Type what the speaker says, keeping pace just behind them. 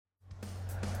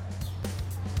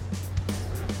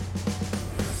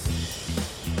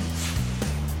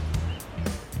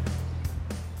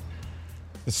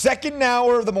The second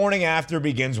hour of the morning after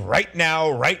begins right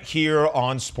now, right here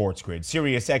on Sports Grid,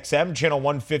 Sirius XM, channel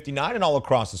 159, and all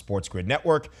across the Sports Grid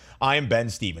network. I am Ben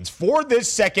Stevens. For this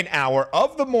second hour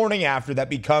of the morning after that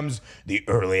becomes the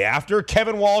early after,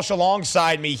 Kevin Walsh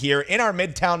alongside me here in our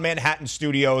Midtown Manhattan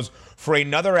studios for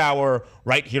another hour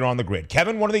right here on the grid.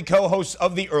 Kevin, one of the co-hosts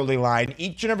of The Early Line,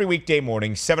 each and every weekday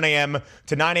morning, 7 a.m.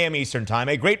 to 9 a.m. Eastern Time.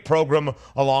 A great program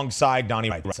alongside Donnie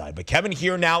Rightside. But Kevin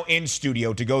here now in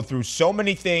studio to go through so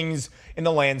many things in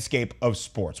the landscape of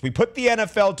sports. We put the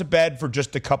NFL to bed for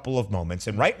just a couple of moments,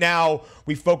 and right now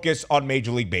we focus on Major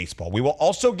League Baseball. We will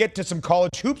also get to some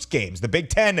college hoops games. The Big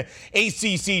Ten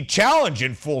ACC Challenge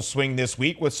in full swing this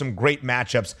week with some great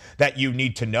matchups that you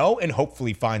need to know and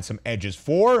hopefully find some edges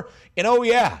for. And oh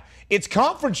yeah, it's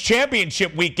conference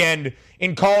championship weekend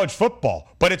in college football,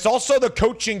 but it's also the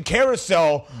coaching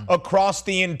carousel across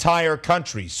the entire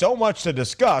country. So much to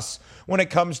discuss when it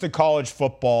comes to college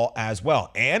football as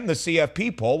well. And the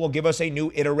CFP poll will give us a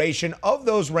new iteration of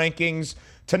those rankings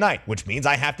tonight, which means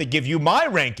I have to give you my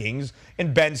rankings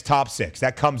in Ben's top six.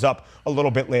 That comes up a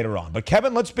little bit later on. But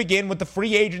Kevin, let's begin with the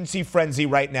free agency frenzy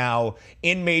right now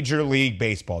in Major League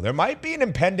Baseball. There might be an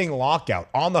impending lockout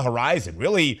on the horizon.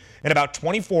 Really, in about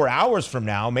 24 hours from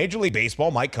now, Major League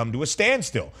Baseball might come to a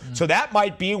standstill. So that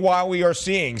might be why we are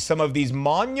seeing some of these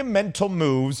monumental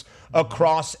moves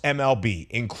across MLB,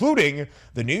 including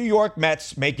the New York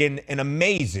Mets making an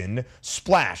amazing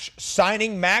splash,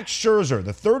 signing Max Scherzer,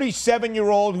 the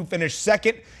 37-year-old who finished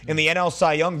second in the NL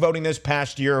Cy Young voting this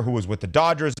past year, who was with the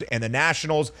Dodgers and the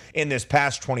Nationals in this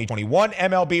past 2021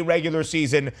 MLB regular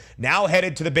season, now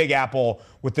headed to the Big Apple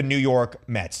with the New York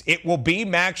Mets. It will be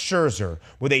Max Scherzer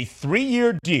with a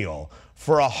 3-year deal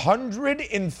for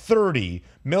 $130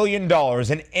 million,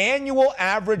 an annual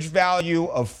average value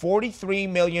of $43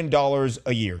 million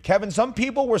a year. Kevin, some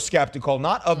people were skeptical,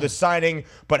 not of the signing,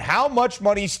 but how much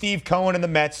money Steve Cohen and the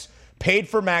Mets paid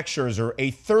for Max Scherzer,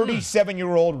 a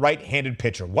 37-year-old right-handed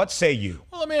pitcher. What say you?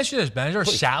 Well, let me ask you this, Ben. Is there a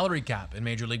salary cap in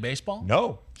Major League Baseball?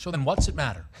 No. So then what's it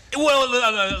matter?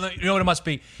 Well, you know what it must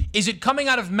be? Is it coming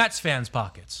out of Mets fans'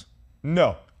 pockets?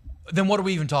 No. Then what are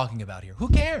we even talking about here? Who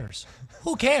cares?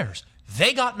 Who cares?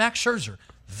 They got Max Scherzer.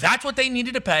 That's what they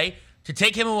needed to pay to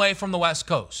take him away from the West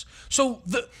Coast. So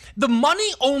the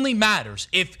money only matters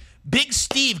if Big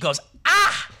Steve goes,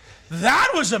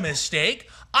 that was a mistake.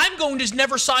 I'm going to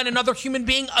never sign another human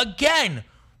being again,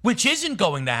 which isn't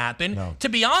going to happen. No. To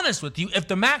be honest with you, if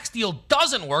the Max deal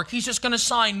doesn't work, he's just going to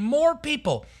sign more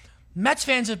people. Mets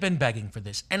fans have been begging for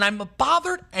this, and I'm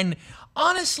bothered and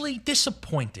honestly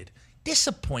disappointed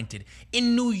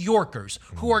in New Yorkers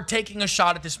who are taking a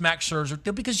shot at this Max Scherzer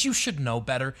deal because you should know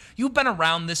better. You've been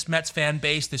around this Mets fan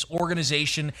base, this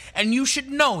organization, and you should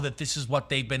know that this is what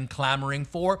they've been clamoring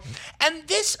for. And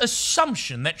this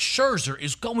assumption that Scherzer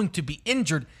is going to be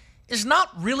injured is not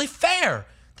really fair.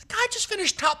 The guy just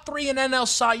finished top 3 in NL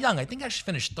Cy Young. I think I should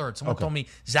finish third. Someone told me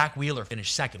Zach Wheeler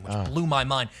finished second, which blew my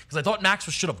mind because I thought Max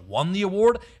should have won the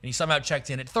award, and he somehow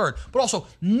checked in at third. But also,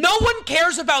 no one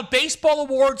cares about baseball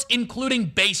awards, including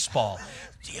baseball.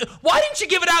 Why didn't you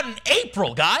give it out in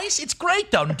April, guys? It's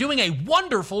great, though. Doing a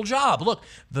wonderful job. Look,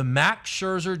 the Max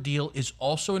Scherzer deal is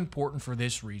also important for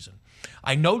this reason.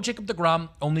 I know Jacob deGrom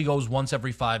only goes once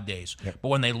every 5 days, but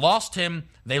when they lost him,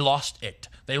 they lost it.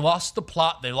 They lost the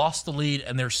plot, they lost the lead,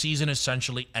 and their season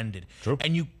essentially ended. True.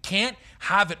 And you can't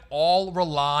have it all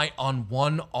rely on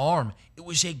one arm. It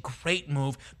was a great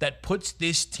move that puts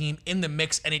this team in the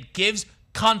mix, and it gives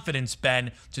confidence, Ben,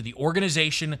 to the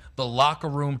organization, the locker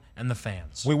room, and the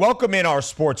fans. We welcome in our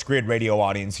Sports Grid radio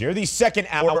audience here. The second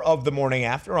hour of the morning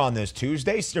after on this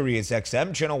Tuesday, Sirius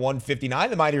XM, channel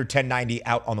 159, the Mightier 1090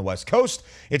 out on the West Coast.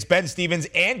 It's Ben Stevens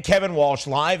and Kevin Walsh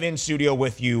live in studio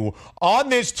with you on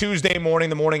this Tuesday morning.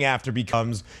 The morning after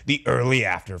becomes the early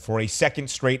after for a second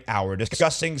straight hour,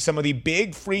 discussing some of the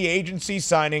big free agency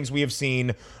signings we have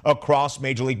seen across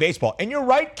Major League Baseball. And you're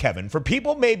right, Kevin, for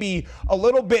people maybe a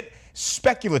little bit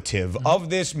speculative of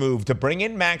this move to bring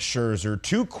in Max Scherzer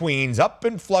to Queens, up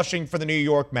in Flushing for the New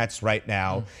York Mets right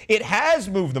now. It has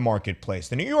moved the marketplace.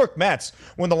 The New York Mets,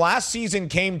 when the last season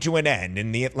came to an end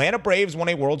and the Atlanta Braves won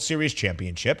a World Series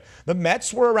championship, the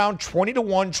Mets were around 20-1,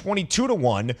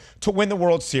 22-1 to win the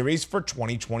World Series for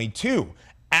 2022.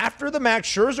 After the Max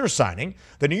Scherzer signing,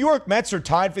 the New York Mets are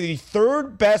tied for the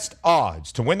third best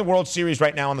odds to win the World Series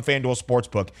right now on the FanDuel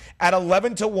Sportsbook at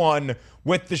 11-1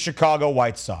 with the Chicago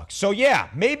White Sox. So yeah,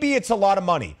 maybe it's a lot of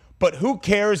money, but who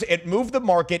cares? It moved the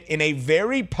market in a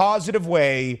very positive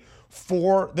way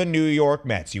for the New York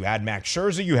Mets. You add Max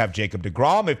Scherzer, you have Jacob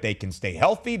deGrom. If they can stay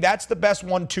healthy, that's the best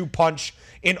 1-2 punch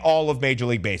in all of Major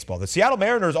League Baseball. The Seattle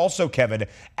Mariners also, Kevin,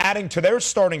 adding to their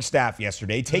starting staff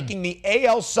yesterday, taking the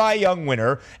AL Cy Young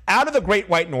winner out of the Great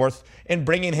White North and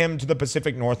bringing him to the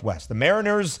Pacific Northwest. The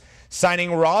Mariners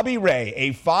signing Robbie Ray,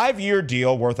 a 5-year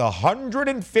deal worth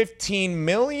 $115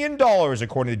 million,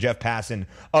 according to Jeff Passan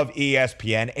of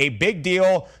ESPN. A big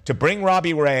deal to bring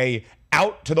Robbie Ray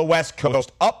out to the West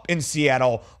Coast, up in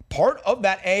Seattle, part of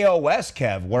that AL West,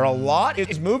 Kev, where a lot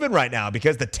is moving right now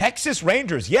because the Texas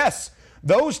Rangers, yes,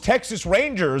 those Texas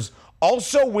Rangers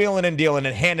also wheeling and dealing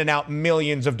and handing out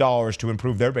millions of dollars to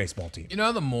improve their baseball team. You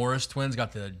know, the Morris twins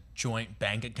got the joint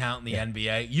bank account in the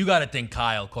NBA. You got to think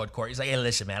Kyle caught court. He's like, hey,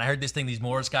 listen, man, I heard this thing these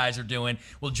Morris guys are doing.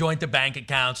 We'll joint the bank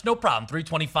accounts. No problem.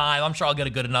 $325. I'm sure I'll get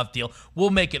a good enough deal. We'll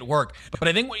make it work. But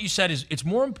I think what you said is it's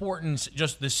more important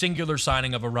just the singular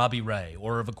signing of a Robbie Ray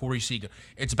or of a Corey Seager.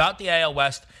 It's about the AL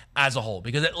West as a whole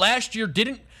because it last year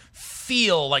didn't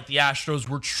feel like the Astros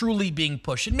were truly being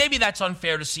pushed. And maybe that's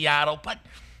unfair to Seattle, but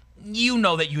you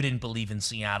know that you didn't believe in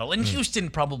Seattle, and Houston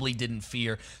probably didn't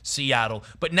fear Seattle.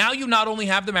 But now you not only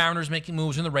have the Mariners making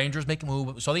moves and the Rangers making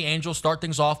moves, so the Angels start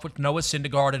things off with Noah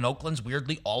Syndergaard, and Oakland's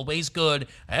weirdly always good.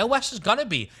 AL West is going to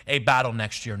be a battle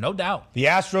next year, no doubt. The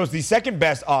Astros, the second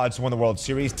best odds to win the World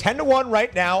Series, 10-1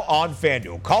 right now on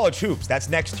FanDuel. College hoops, that's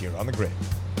next here on the Grid.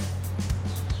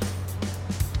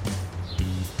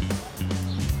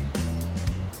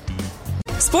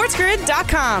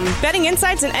 SportsGrid.com. Betting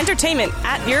insights and entertainment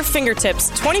at your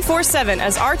fingertips 24/7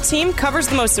 as our team covers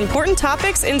the most important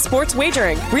topics in sports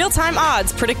wagering. Real-time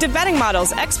odds, predictive betting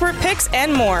models, expert picks,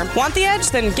 and more. Want the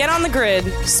edge? Then get on the grid.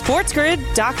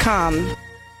 SportsGrid.com.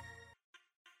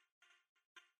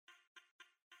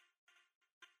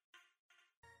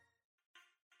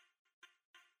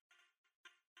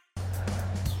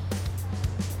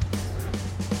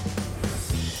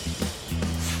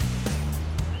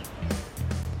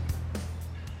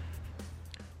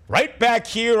 Right back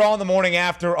here on the Morning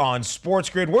After on Sports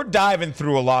Grid. We're diving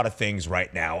through a lot of things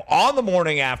right now on the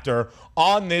Morning After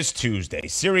on this Tuesday.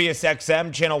 Sirius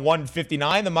XM, channel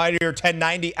 159, the mightier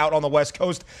 1090 out on the West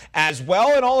Coast as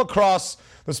well, and all across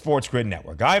the Sports Grid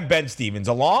Network. I'm Ben Stevens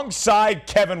alongside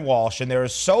Kevin Walsh, and there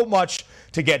is so much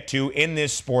to get to in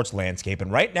this sports landscape.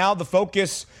 And right now, the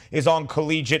focus is on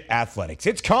collegiate athletics.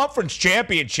 It's conference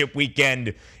championship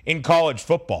weekend in college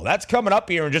football. That's coming up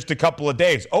here in just a couple of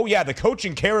days. Oh, yeah, the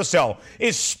coaching carousel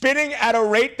is spinning at a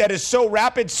rate that is so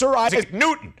rapid, Sir Isaac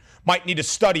Newton might need to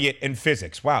study it in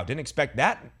physics. Wow, didn't expect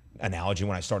that analogy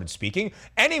when I started speaking.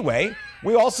 Anyway,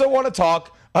 we also want to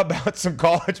talk about some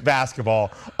college basketball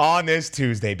on this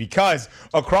Tuesday because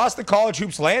across the college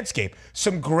hoops landscape,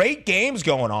 some great games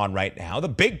going on right now. The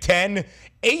Big Ten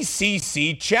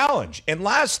ACC Challenge. And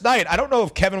last night, I don't know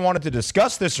if Kevin wanted to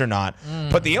discuss this or not,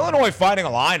 but the Illinois Fighting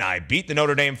Illini beat the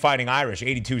Notre Dame Fighting Irish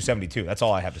 82-72. That's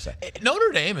all I have to say.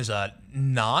 Notre Dame is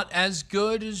not as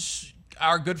good as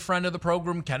our good friend of the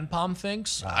program, Ken Palm,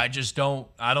 thinks. I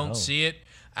don't see it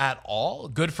at all.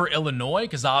 Good for Illinois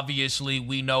because obviously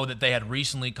we know that they had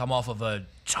recently come off of a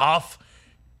tough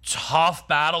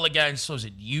battle against, what was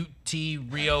it, UT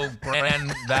Rio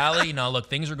Grande Valley? No, look,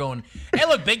 things are going. Hey,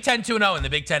 look, Big Ten 2-0 in the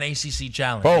Big Ten ACC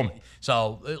Challenge. Boom.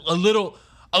 So a little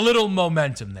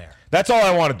momentum there. That's all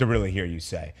I wanted to really hear you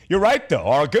say. You're right, though.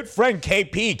 Our good friend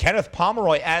KP, Kenneth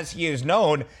Pomeroy, as he is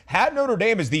known, had Notre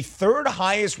Dame as the third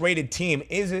highest rated team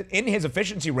in his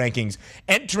efficiency rankings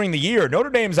entering the year. Notre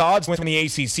Dame's odds win the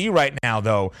ACC right now,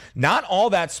 though, not all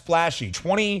that splashy.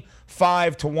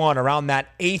 25-1, around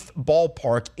that 8th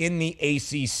ballpark in the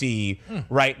ACC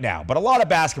right now. But a lot of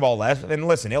basketball left. And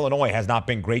listen, Illinois has not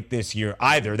been great this year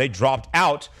either. They dropped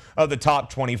out of the top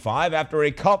 25 after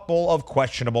a couple of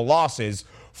questionable losses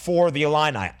for the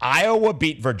Illini. Iowa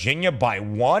beat Virginia by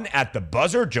 1 at the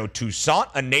buzzer. Joe Toussaint,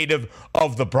 a native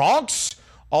of the Bronx,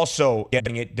 also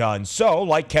getting it done. So,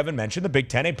 like Kevin mentioned, the Big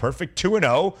Ten, a perfect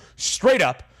 2-0 straight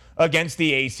up against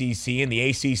the ACC in the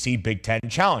ACC Big Ten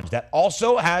Challenge. That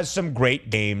also has some great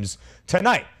games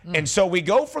tonight. And so we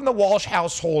go from the Walsh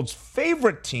household's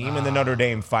favorite team in the Notre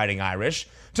Dame Fighting Irish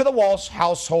to the Walsh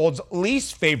household's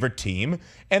least favorite team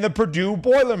and the Purdue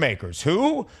Boilermakers,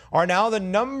 who are now the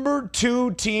number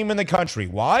 2 team in the country.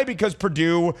 Why? Because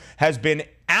Purdue has been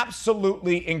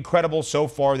absolutely incredible so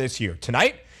far this year.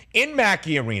 Tonight, in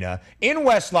Mackey Arena, in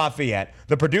West Lafayette,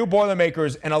 the Purdue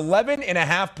Boilermakers, an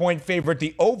 11.5-point favorite,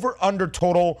 the over-under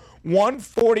total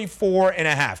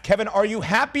 144.5. Kevin, are you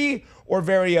happy or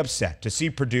very upset to see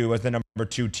Purdue as the number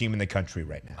 2 team in the country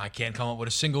right now? I can't come up with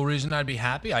a single reason I'd be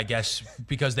happy. I guess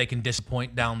because they can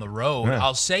disappoint down the road. Yeah.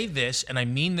 I'll say this, and I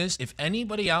mean this, if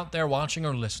anybody out there watching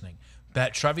or listening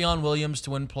bet Trevion Williams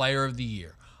to win Player of the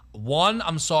Year. 1,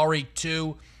 I'm sorry.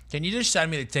 2, can you just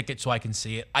send me the ticket so I can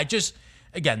see it?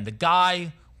 Again, the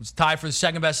guy was tied for the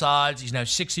second best odds. He's now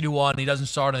 60-1. He doesn't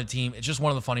start on the team. It's just one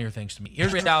of the funnier things to me.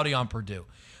 Here's reality on Purdue.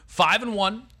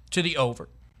 5-1 to the over.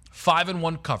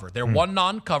 5-1 cover. Their one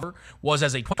non-cover was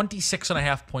as a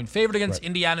 26.5 point favorite against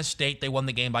Indiana State. They won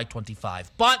the game by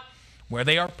 25. But where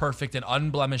they are perfect and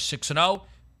unblemished 6-0,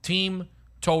 team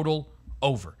total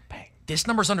over. Bang. This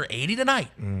number's under 80 tonight.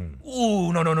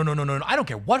 Ooh, no. I don't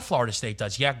care what Florida State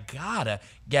does. You gotta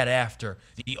get after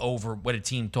the over with a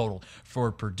team total for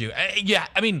Purdue.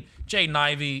 Jaden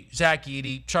Ivey, Zach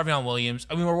Edey, Trevion Williams.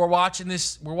 We're watching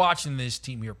this. We're watching this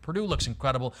team here. Purdue looks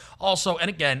incredible. Also, and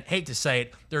again, hate to say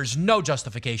it, there's no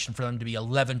justification for them to be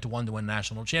 11-1 to win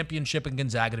national championship and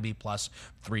Gonzaga to be plus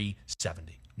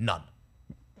 370. None.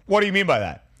 What do you mean by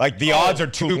that? Like the odds are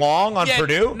too long on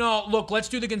Purdue? No, look, let's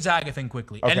do the Gonzaga thing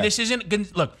quickly. Okay. And this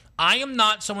isn't, look, I am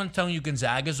not someone telling you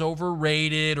Gonzaga's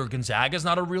overrated or Gonzaga's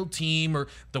not a real team or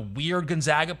the weird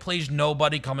Gonzaga plays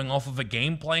nobody coming off of a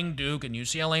game playing Duke and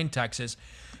UCLA and Texas.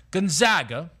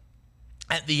 Gonzaga,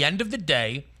 at the end of the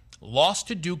day, lost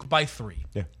to Duke by 3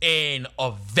 in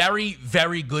a very,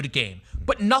 very good game.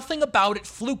 But nothing about it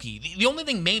fluky. The only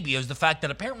thing maybe is the fact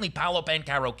that apparently Paolo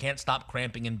Banchero can't stop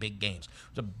cramping in big games.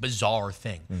 It's a bizarre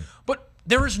thing. But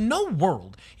there is no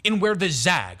world in where the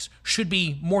Zags should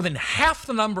be more than half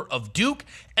the number of Duke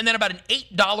and then about an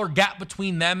 $8 gap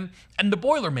between them and the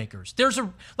Boilermakers.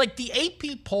 The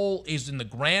AP poll is in the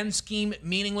grand scheme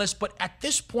meaningless, but at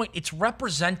this point it's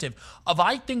representative of,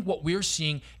 I think what we're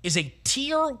seeing is a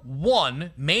tier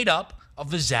 1 made up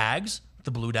of the Zags, the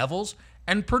Blue Devils,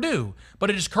 and Purdue.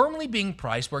 But it is currently being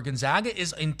priced where Gonzaga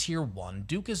is in tier 1,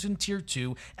 Duke is in tier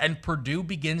 2, and Purdue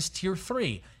begins tier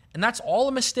 3. And that's all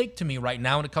a mistake to me right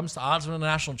now when it comes to odds for the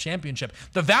national championship.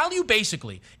 The value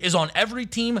basically is on every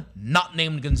team not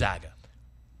named Gonzaga.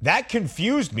 That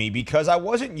confused me because I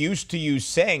wasn't used to you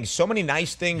saying so many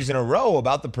nice things in a row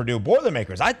about the Purdue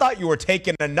Boilermakers. I thought you were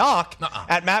taking a knock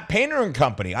at Matt Painter and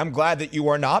company. I'm glad that you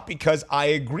are not because I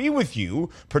agree with you.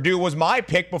 Purdue was my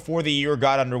pick before the year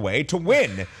got underway to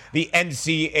win the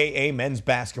NCAA men's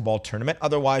basketball tournament,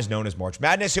 otherwise known as March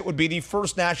Madness. It would be the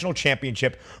first national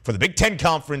championship for the Big Ten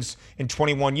Conference in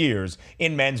 21 years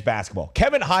in men's basketball.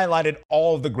 Kevin highlighted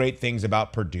all of the great things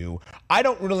about Purdue. I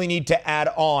don't really need to add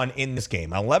on in this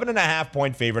game. 11.5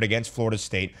 point favorite against Florida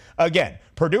State. Again,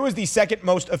 Purdue is the second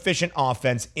most efficient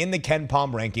offense in the Ken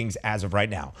Pom rankings as of right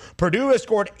now. Purdue has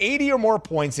scored 80 or more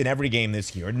points in every game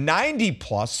this year, 90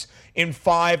 plus in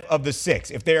 5 of the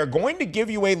 6. If they are going to give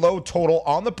you a low total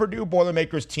on the Purdue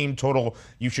Boilermakers team total,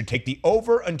 you should take the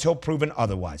over until proven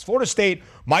otherwise. Florida State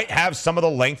might have some of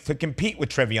the length to compete with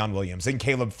Trevion Williams and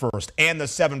Caleb Furst and the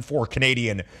 7'4"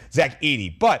 Canadian Zach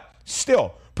Edey, but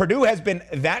still, Purdue has been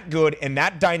that good and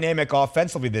that dynamic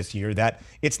offensively this year that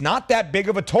it's not that big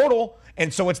of a total,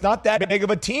 and so it's not that big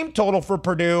of a team total for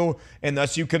Purdue, and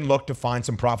thus you can look to find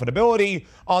some profitability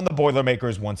on the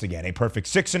Boilermakers once again. A perfect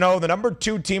 6-0, the number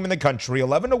 2 team in the country,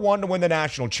 11-1 to win the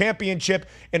national championship,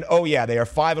 and oh yeah, they are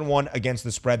 5-1 against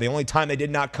the spread. The only time they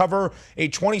did not cover a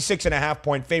 26.5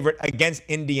 point favorite against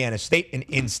Indiana State, an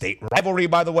in-state rivalry,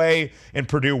 by the way, and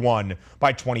Purdue won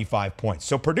by 25 points.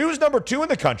 So Purdue's number 2 in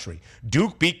the country.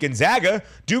 Duke beat Gonzaga.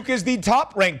 Duke is the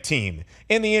top-ranked team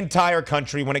in the entire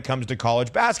country when it comes to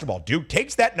college basketball. Duke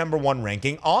takes that number 1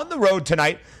 ranking on the road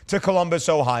tonight to Columbus,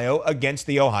 Ohio against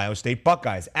the Ohio State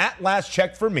Buckeyes. At last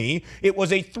check for me, it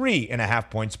was a 3.5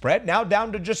 point spread, now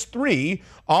down to just 3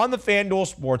 on the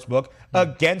FanDuel Sportsbook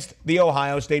against the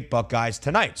Ohio State Buckeyes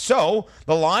tonight. So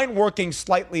the line working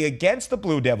slightly against the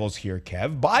Blue Devils here,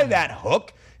 Kev. By that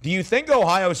hook, do you think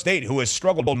Ohio State, who has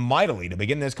struggled mightily to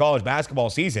begin this college basketball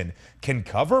season, can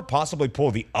cover, possibly pull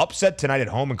the upset tonight at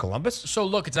home in Columbus? So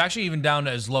look, it's actually even down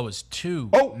to as low as 2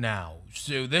 now.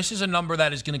 So this is a number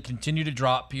that is going to continue to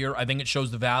drop here. I think it shows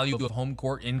the value of home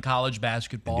court in college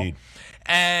basketball. Indeed.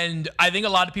 And I think a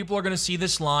lot of people are going to see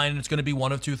this line, and it's going to be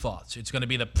one of two thoughts. It's going to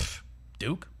be the,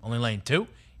 Duke, only laying 2?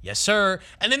 Yes, sir.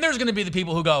 And then there's going to be the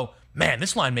people who go, man,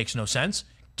 this line makes no sense.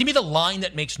 Give me the line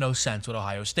that makes no sense with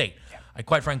Ohio State. I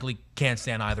quite frankly can't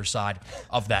stand either side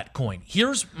of that coin.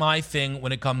 Here's my thing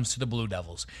when it comes to the Blue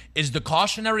Devils, is the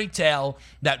cautionary tale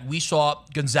that we saw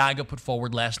Gonzaga put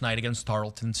forward last night against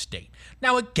Tarleton State.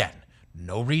 Now, again,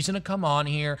 no reason to come on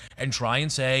here and try and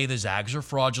say the Zags are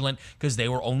fraudulent because they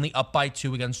were only up by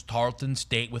 2 against Tarleton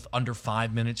State with under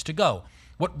 5 minutes to go.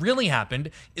 What really happened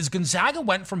is Gonzaga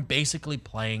went from basically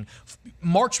playing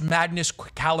March Madness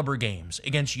caliber games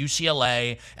against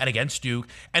UCLA and against Duke,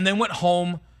 and then went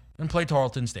home and play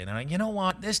Tarleton State. And I'm like, you know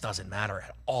what? This doesn't matter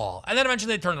at all. And then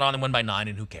eventually they turn it on and win by 9,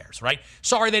 and who cares, right?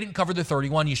 Sorry they didn't cover the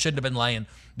 31. You shouldn't have been laying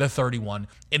the 31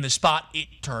 in the spot, it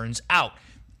turns out.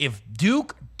 If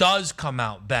Duke does come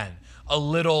out, Ben, a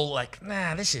little like,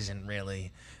 this isn't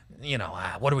really,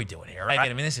 what are we doing here, right?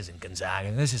 I mean, this isn't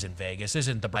Gonzaga. This isn't Vegas. This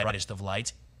isn't the brightest of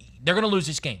lights. They're going to lose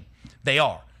this game. They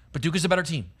are. But Duke is a better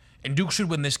team. And Duke should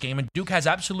win this game, and Duke has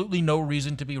absolutely no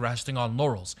reason to be resting on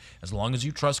laurels. As long as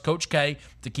you trust Coach K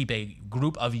to keep a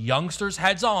group of youngsters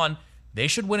heads on, they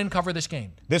should win and cover this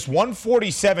game. This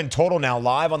 147 total now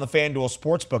live on the FanDuel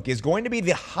Sportsbook is going to be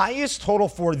the highest total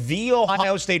for the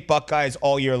Ohio State Buckeyes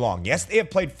all year long. Yes, they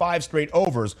have played 5 straight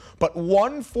overs, but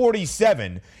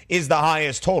 147 is the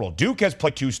highest total. Duke has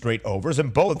played 2 straight overs,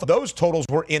 and both of those totals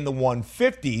were in the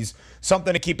 150s.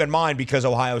 Something to keep in mind because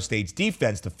Ohio State's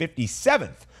defense, the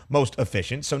 57th most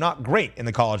efficient, so not great in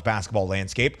the college basketball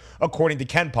landscape, according to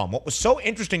Ken Palm. What was so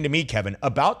interesting to me, Kevin,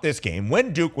 about this game,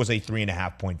 when Duke was a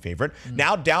 3.5-point favorite,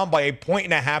 now down by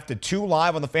 1.5 to 2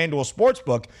 live on the FanDuel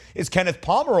Sportsbook, is Kenneth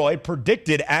Pomeroy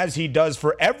predicted, as he does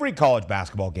for every college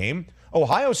basketball game,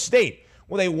 Ohio State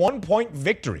with a 1-point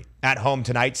victory at home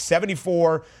tonight,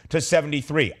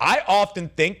 74-73. I often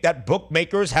think that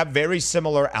bookmakers have very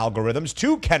similar algorithms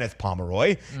to Kenneth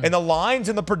Pomeroy, and the lines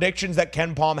and the predictions that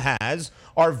Ken Palm has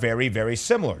are very, very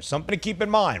similar. Something to keep in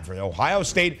mind for Ohio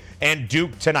State and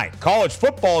Duke tonight. College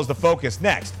football is the focus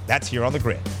next. That's here on The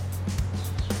Grid.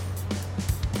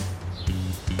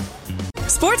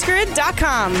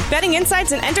 SportsGrid.com. Betting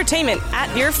insights and entertainment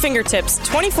at your fingertips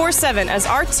 24/7 as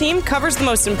our team covers the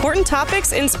most important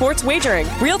topics in sports wagering.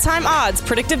 Real-time odds,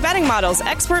 predictive betting models,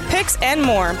 expert picks, and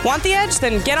more. Want the edge?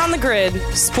 Then get on the grid.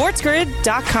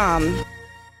 SportsGrid.com.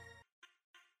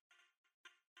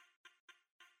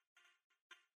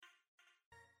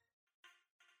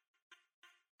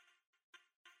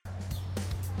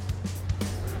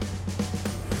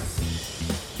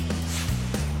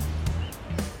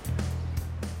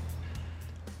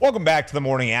 Welcome back to the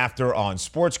morning after on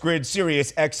Sports Grid,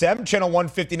 Sirius XM, channel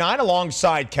 159,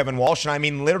 alongside Kevin Walsh. And I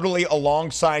mean literally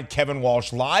alongside Kevin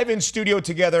Walsh, live in studio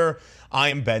together. I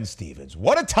am Ben Stevens.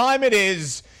 What a time it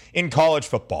is in college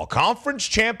football. Conference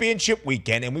championship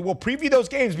weekend, and we will preview those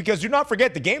games because do not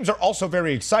forget, the games are also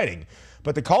very exciting.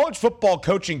 But the college football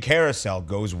coaching carousel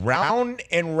goes round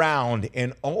and round,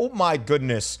 and oh my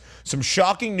goodness, some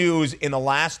shocking news in the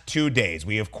last 2 days.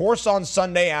 We, of course, on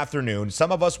Sunday afternoon,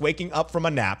 some of us waking up from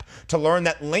a nap to learn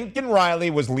that Lincoln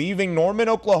Riley was leaving Norman,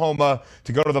 Oklahoma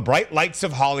to go to the bright lights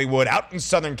of Hollywood out in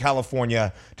Southern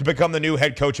California to become the new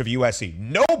head coach of USC.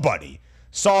 Nobody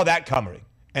saw that coming.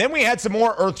 And then we had some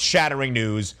more earth-shattering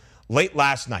news late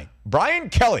last night. Brian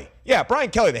Kelly,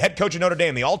 the head coach of Notre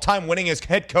Dame, the all-time winningest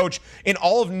head coach in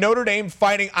all of Notre Dame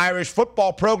Fighting Irish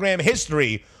football program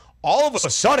history, all of a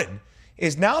sudden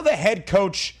is now the head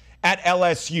coach at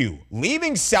LSU,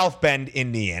 leaving South Bend,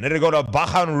 Indiana, to go to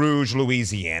Baton Rouge,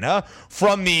 Louisiana,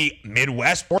 from the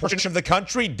Midwest portion of the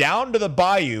country down to the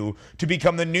Bayou to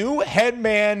become the new head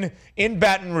man in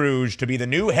Baton Rouge, to be the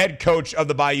new head coach of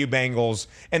the Bayou Bengals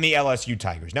and the LSU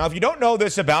Tigers. Now, if you don't know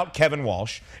this about Kevin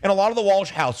Walsh and a lot of the Walsh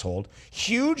household,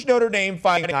 huge Notre Dame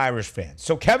Fighting Irish fans.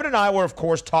 So Kevin and I were, of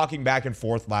course, talking back and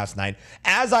forth last night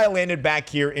as I landed back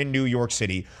here in New York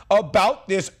City about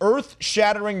this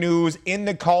earth-shattering news in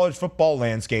the college football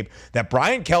landscape that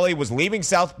Brian Kelly was leaving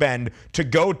South Bend to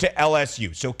go to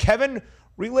LSU. So Kevin,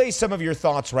 relay some of your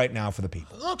thoughts right now for the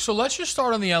people. Look, so let's just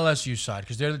start on the LSU side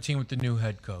because they're the team with the new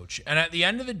head coach. And at the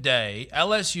end of the day,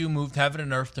 LSU moved heaven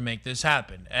and earth to make this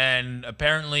happen. And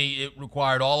apparently it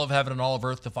required all of heaven and all of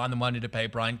earth to find the money to pay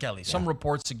Brian Kelly. Some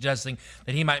reports suggesting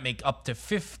that he might make up to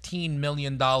 $15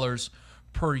 million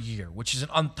per year, which is an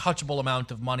untouchable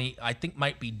amount of money. I think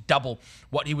might be double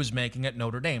what he was making at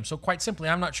Notre Dame. So quite simply,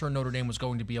 I'm not sure Notre Dame was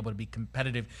going to be able to be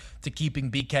competitive to keeping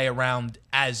BK around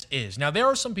as is. Now, there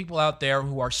are some people out there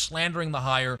who are slandering the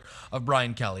hire of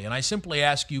Brian Kelly, and I simply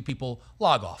ask you people,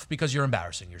 log off because you're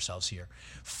embarrassing yourselves here.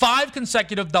 5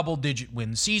 consecutive double-digit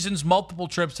win seasons, multiple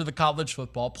trips to the college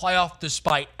football playoff,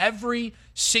 despite every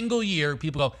single year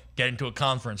people go, get into a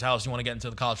conference. How else do you want to get into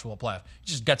the college football playoff? He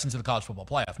just gets into the college football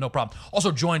playoff, no problem.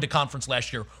 Also joined a conference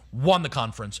last year, won the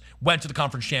conference, went to the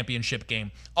conference championship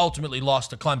game, ultimately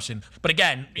lost to Clemson. But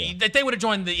again, if they would have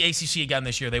joined the ACC again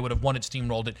this year, they would have won it,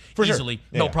 steamrolled it easily.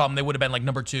 Sure. No problem. They would have been like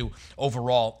number 2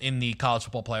 overall in the college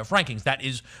football playoff rankings. That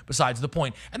is besides the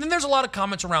point. And then there's a lot of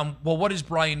comments around, well, what is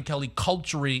Brian Kelly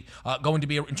culturally going to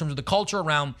be in terms of the culture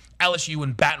around LSU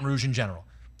and Baton Rouge in general?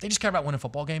 They just care about winning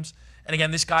football games. And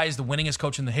again, this guy is the winningest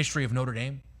coach in the history of Notre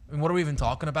Dame. I mean, what are we even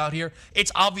talking about here?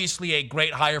 It's obviously a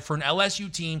great hire for an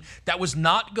LSU team that was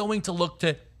not going to look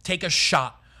to take a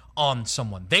shot on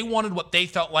someone. They wanted what they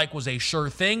felt like was a sure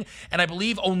thing, and I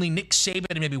believe only Nick Saban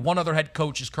and maybe one other head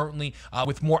coach is currently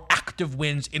with more active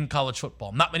wins in college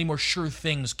football. Not many more sure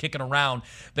things kicking around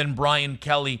than Brian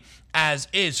Kelly as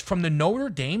is. From the Notre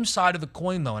Dame side of the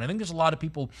coin, though, and I think there's a lot of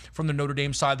people from the Notre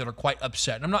Dame side that are quite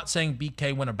upset, and I'm not saying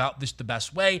BK went about this the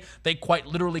best way. They quite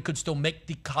literally could still make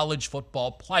the college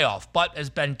football playoff, but as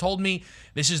Ben told me,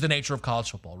 this is the nature of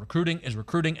college football. Recruiting is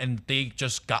recruiting, and they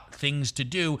just got things to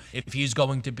do if he's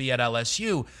going to be at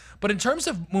LSU. But in terms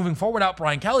of moving forward out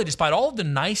Brian Kelly, despite all of the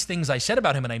nice things I said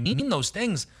about him, and I mean those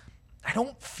things, I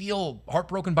don't feel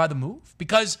heartbroken by the move,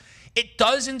 because it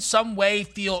does in some way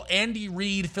feel Andy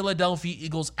Reid, Philadelphia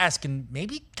Eagles-esque, and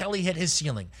maybe Kelly hit his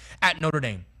ceiling at Notre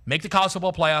Dame. Make the college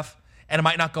football playoff, and it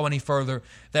might not go any further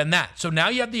than that. So now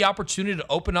you have the opportunity to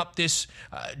open up this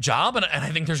job, and I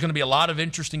think there's going to be a lot of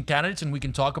interesting candidates, and we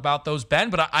can talk about those, Ben,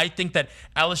 but I think that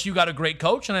LSU got a great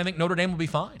coach, and I think Notre Dame will be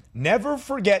fine. Never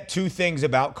forget two things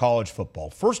about college football.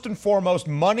 First and foremost,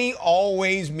 money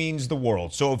always means the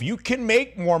world. So if you can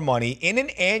make more money in an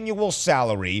annual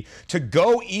salary to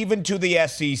go even to the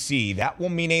SEC, that will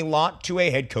mean a lot to a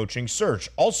head coaching search.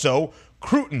 Also,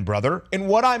 recruiting, brother. And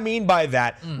what I mean by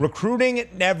that, recruiting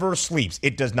never sleeps.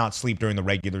 It does not sleep during the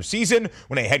regular season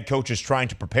when a head coach is trying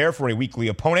to prepare for a weekly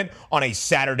opponent on a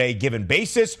Saturday given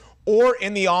basis, or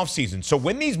in the offseason. So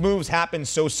when these moves happen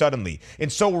so suddenly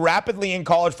and so rapidly in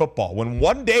college football, when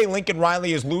one day Lincoln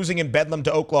Riley is losing in Bedlam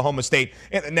to Oklahoma State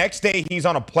and the next day he's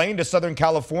on a plane to Southern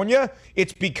California,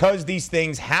 it's because these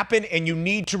things happen, and you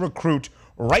need to recruit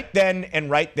right then and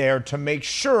right there to make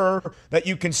sure that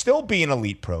you can still be an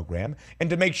elite program, and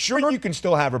to make sure you can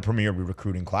still have a premier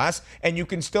recruiting class, and you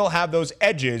can still have those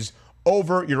edges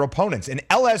over your opponents. And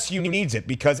LSU needs it,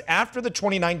 because after the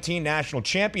 2019 national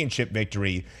championship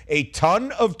victory, a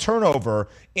ton of turnover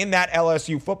in that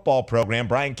LSU football program.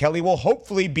 Brian Kelly will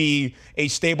hopefully be a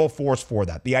stable force for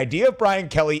that. The idea of Brian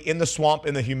Kelly in the swamp,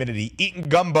 in the humidity, eating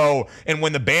gumbo, and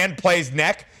when the band plays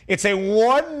neck, it's a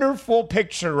wonderful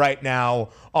picture right now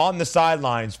on the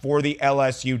sidelines for the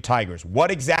LSU Tigers.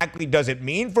 What exactly does it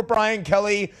mean for Brian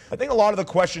Kelly? I think a lot of the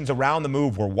questions around the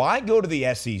move were, why go to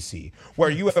the SEC, where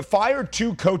you have fired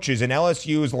two coaches in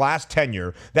LSU's last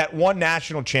tenure that won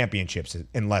national championships,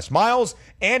 in Les Miles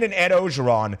and in Ed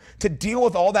Ogeron, to deal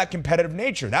with all that competitive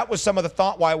nature? That was some of the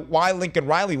thought why Lincoln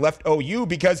Riley left OU,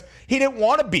 because he didn't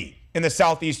want to be in the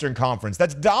Southeastern Conference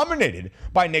that's dominated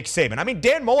by Nick Saban. I mean,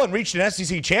 Dan Mullen reached an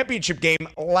SEC championship game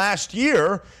last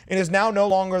year and is now no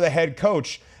longer the head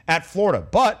coach at Florida.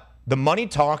 But the money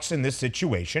talks in this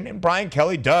situation, and Brian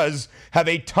Kelly does have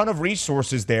a ton of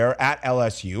resources there at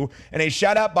LSU. And a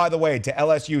shout out, by the way, to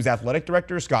LSU's athletic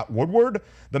director, Scott Woodward.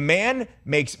 The man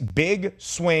makes big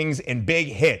swings and big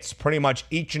hits pretty much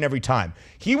each and every time.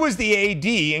 He was the AD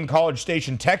in College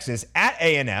Station, Texas at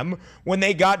A&M when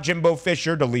they got Jimbo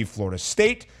Fisher to leave Florida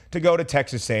State to go to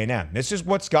Texas A&M. This is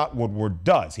what Scott Woodward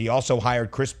does. He also hired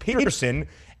Chris Peterson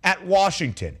at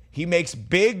Washington. He makes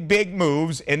big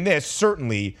moves, and this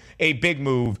certainly a big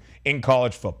move in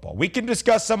college football. We can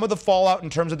discuss some of the fallout in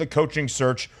terms of the coaching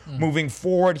search moving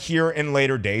forward here in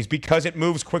later days, because it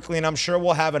moves quickly, and I'm sure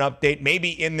we'll have an update maybe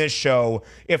in this show,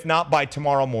 if not by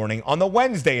tomorrow morning, on the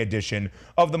Wednesday edition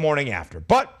of The Morning After.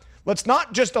 But let's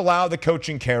not just allow the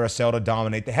coaching carousel to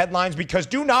dominate the headlines, because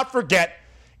do not forget,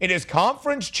 it is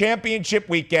conference championship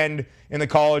weekend in the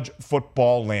college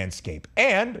football landscape.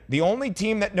 And the only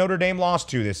team that Notre Dame lost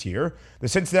to this year, the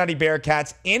Cincinnati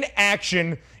Bearcats, in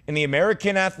action in the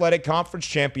American Athletic Conference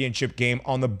Championship game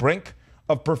on the brink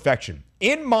of perfection.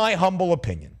 In my humble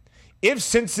opinion, if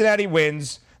Cincinnati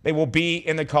wins, they will be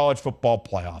in the college football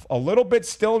playoff. A little bit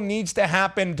still needs to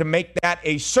happen to make that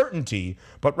a certainty,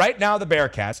 but right now the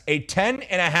Bearcats, a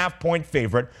 10.5-point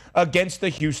favorite against the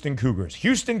Houston Cougars.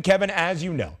 Houston, Kevin, as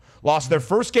you know, lost their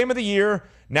first game of the year.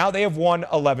 Now they have won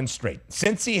 11 straight.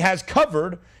 Cincy has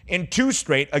covered in 2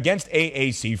 straight against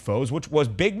AAC foes, which was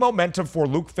big momentum for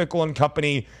Luke Fickell and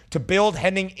company to build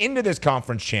heading into this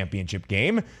conference championship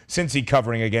game. Cincy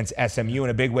covering against SMU in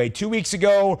a big way 2 weeks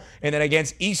ago, and then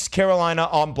against East Carolina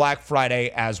on Black Friday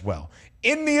as well.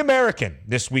 In the American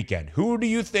this weekend, who do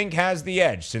you think has the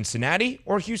edge, Cincinnati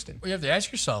or Houston? Well, you have to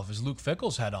ask yourself, is Luke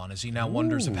Fickell's head on? As he now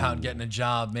wonders about getting a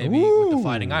job maybe with the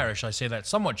Fighting Irish? I say that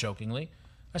somewhat jokingly.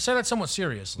 I say that somewhat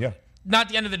seriously. Yeah. Not at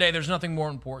the end of the day, there's nothing more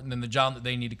important than the job that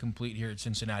they need to complete here at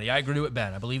Cincinnati. I agree with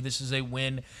Ben. I believe this is a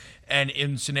win, and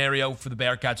in scenario for the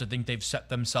Bearcats, I think they've set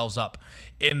themselves up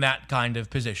in that kind of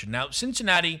position. Now,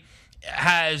 Cincinnati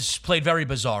has played very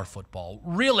bizarre football.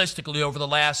 Realistically, over the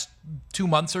last 2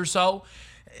 months or so,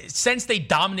 since they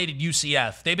dominated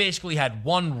UCF, they basically had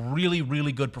one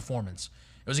really good performance.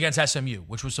 It was against SMU,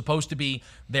 which was supposed to be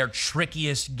their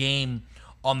trickiest game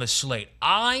on the slate.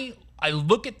 I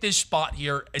look at this spot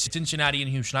here as Cincinnati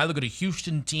and Houston. I look at a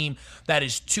Houston team that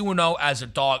is 2-0 as a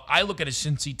dog. I look at a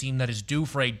Cincy team that is due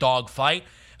for a dog fight.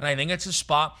 And I think it's a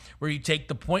spot where you take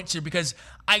the points here because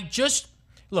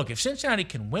look, if Cincinnati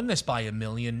can win this by $1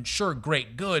 million, sure,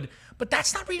 great, good. But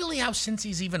that's not really how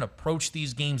Cincy's even approach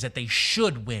these games that they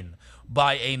should win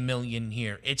by $1 million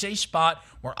here. It's a spot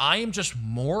where I am just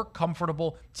more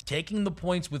comfortable taking the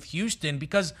points with Houston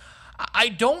because I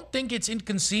don't think it's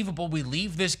inconceivable we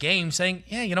leave this game saying,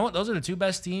 yeah, you know what? Those are the two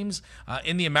best teams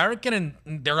in the American,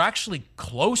 and they're actually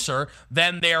closer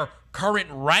than their current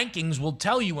rankings will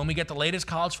tell you when we get the latest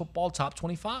college football top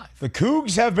 25. The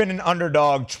Cougs have been an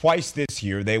underdog twice this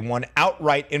year. They won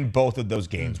outright in both of those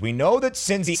games. We know that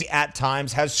Cincy at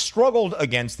times has struggled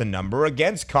against the number,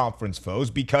 against conference foes,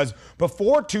 because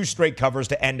before 2 straight covers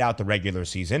to end out the regular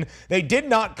season, they did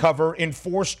not cover in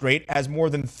 4 straight as more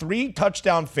than 3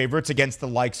 touchdown favorites against the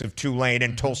likes of Tulane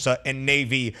and Tulsa and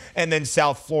Navy and then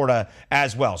South Florida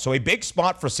as well. So a big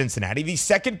spot for Cincinnati, the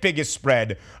second biggest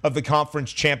spread of the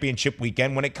conference championship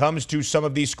weekend when it comes to some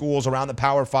of these schools around the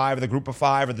Power 5 or the Group of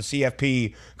 5 or the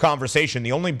CFP conversation.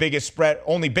 The only bigger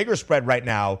spread right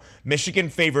now, Michigan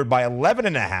favored by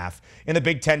 11.5 in the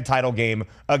Big Ten title game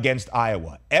against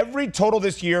Iowa. Every total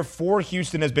this year for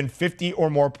Houston has been 50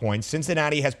 or more points.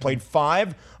 Cincinnati has played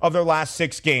 5 of their last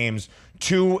 6 games,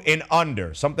 2 and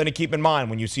under. Something to keep in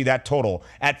mind when you see that total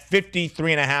at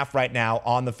 53.5 right now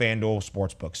on the FanDuel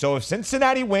Sportsbook. So if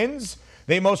Cincinnati wins,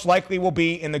 they most likely will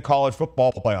be in the college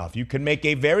football playoff. You can make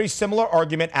a very similar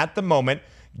argument at the moment,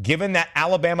 given that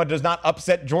Alabama does not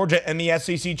upset Georgia in the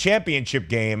SEC championship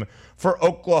game, for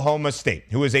Oklahoma State,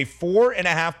 who is a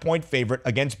 4.5-point favorite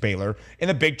against Baylor in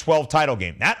the Big 12 title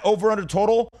game. That over-under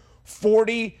total,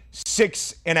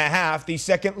 46.5, the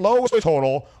second lowest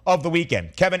total of the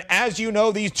weekend. Kevin, as you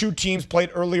know, these two teams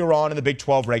played earlier on in the Big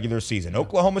 12 regular season.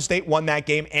 Oklahoma State won that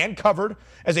game and covered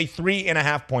as a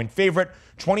 3.5-point favorite,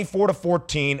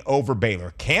 24-14 over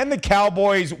Baylor. Can the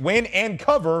Cowboys win and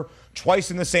cover twice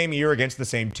in the same year against the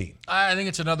same team? I think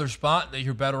it's another spot that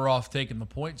you're better off taking the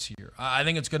points here. I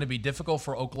think it's going to be difficult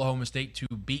for Oklahoma State to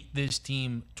beat this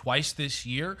team twice this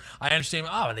year. I understand,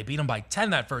 they beat them by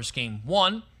 10 that first game.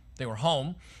 1, they were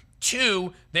home.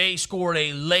 2, they scored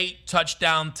a late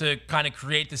touchdown to kind of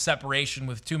create the separation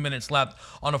with 2 minutes left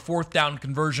on a 4th down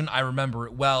conversion. I remember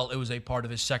it well. It was a part of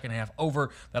his second half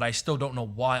over that I still don't know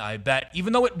why I bet.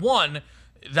 Even though it won,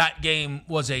 that game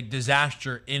was a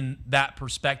disaster in that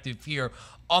perspective here.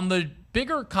 On the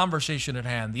bigger conversation at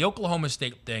hand, the Oklahoma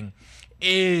State thing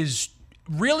is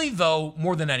really, though,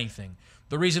 more than anything,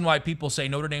 the reason why people say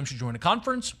Notre Dame should join a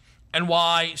conference and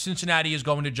why Cincinnati is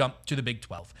going to jump to the Big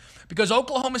 12. Because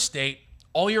Oklahoma State,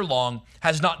 all year long,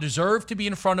 has not deserved to be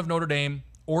in front of Notre Dame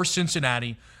or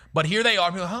Cincinnati, but here they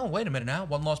are. Oh, wait a minute now.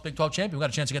 1-loss Big 12 champion. We got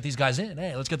a chance to get these guys in.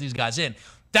 Hey, let's get these guys in.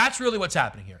 That's really what's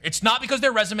happening here. It's not because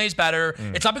their resume is better.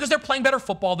 It's not because they're playing better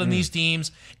football than these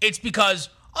teams. It's because,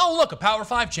 look, a Power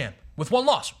 5 champ with 1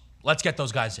 loss. Let's get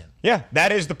those guys in. Yeah,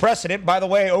 that is the precedent. By the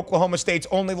way, Oklahoma State's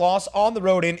only loss on the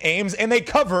road in Ames, and they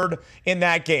covered in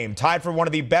that game. Tied for one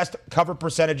of the best cover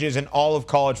percentages in all of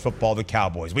college football, the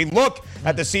Cowboys. We look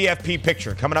at the CFP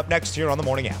picture coming up next here on The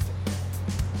Morning After.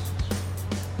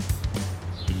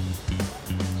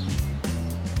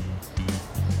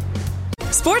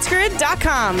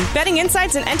 SportsGrid.com. Betting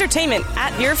insights and entertainment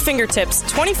at your fingertips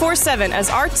 24/7 as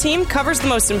our team covers the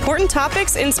most important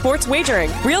topics in sports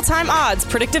wagering. Real-time odds,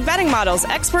 predictive betting models,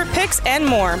 expert picks, and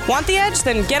more. Want the edge?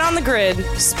 Then get on the grid.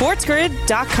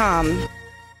 SportsGrid.com.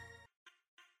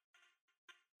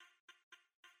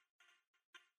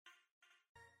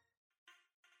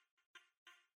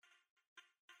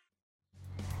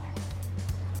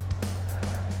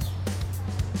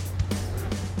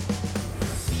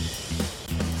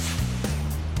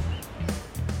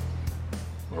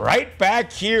 Right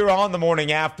back here on The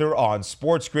Morning After on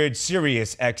Sports Grid,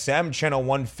 Sirius XM, channel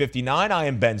 159. I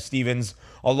am Ben Stevens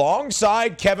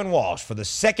alongside Kevin Walsh for the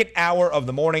second hour of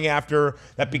The Morning After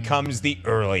that becomes the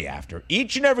early after.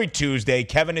 Each and every Tuesday,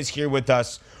 Kevin is here with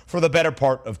us for the better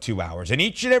part of 2 hours. And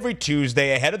each and every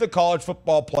Tuesday, ahead of the College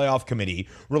Football Playoff Committee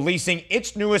releasing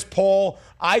its newest poll,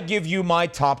 I give you my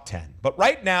top 10. But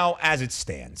right now, as it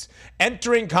stands,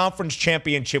 entering conference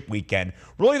championship weekend,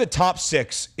 really the top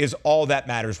 6 is all that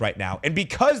matters right now. And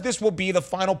because this will be the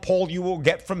final poll you will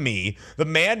get from me, the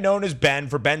man known as Ben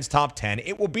for Ben's top 10,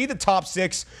 it will be the top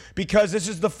 6 because this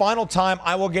is the final time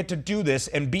I will get to do this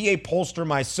and be a pollster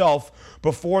myself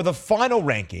before the final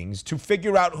rankings to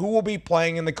figure out who will be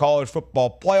playing in the college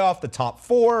football playoff, the top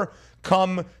 4,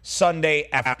 come Sunday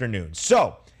afternoon.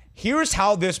 So here's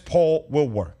how this poll will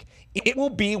work. It will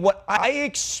be what I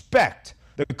expect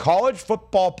the college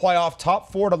football playoff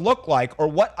top 4 to look like, or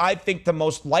what I think the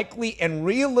most likely and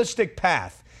realistic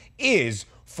path is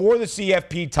for the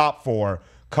CFP top 4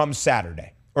 come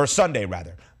Saturday, or Sunday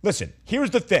rather. Listen,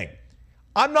 here's the thing.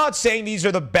 I'm not saying these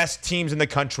are the best teams in the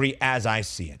country as I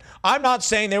see it. I'm not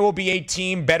saying there will be a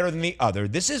team better than the other.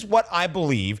 This is what I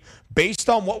believe based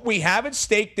on what we have at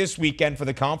stake this weekend for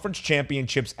the conference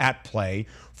championships at play,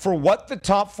 for what the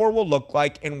top 4 will look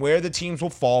like and where the teams will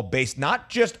fall based not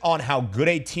just on how good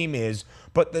a team is,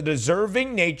 but the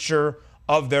deserving nature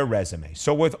of their resume.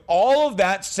 So with all of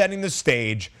that setting the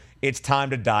stage, it's time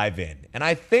to dive in. And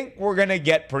I think we're going to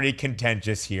get pretty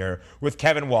contentious here with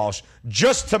Kevin Walsh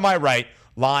just to my right,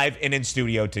 live and in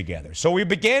studio together. So we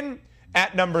begin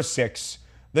at number 6,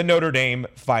 the Notre Dame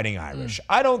Fighting Irish.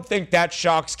 I don't think that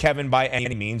shocks Kevin by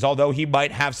any means, although he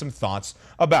might have some thoughts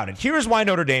about it. Here's why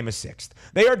Notre Dame is 6th.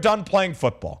 They are done playing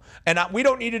football. And we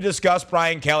don't need to discuss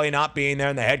Brian Kelly not being there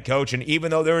and the head coach. And even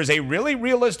though there is a really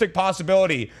realistic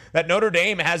possibility that Notre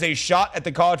Dame has a shot at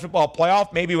the college football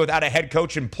playoff, maybe without a head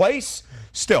coach in place,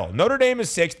 still, Notre Dame is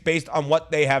 6th based on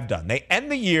what they have done. They end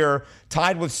the year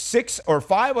tied with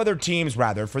 5 other teams,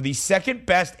 for the second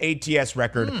best ATS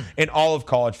record in all of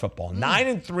college football.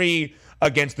 9-3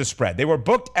 against the spread. They were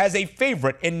booked as a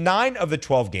favorite in 9 of the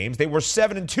 12 games. They were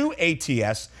 7-2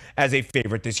 ATS as a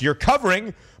favorite this year,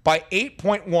 covering by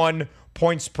 8.1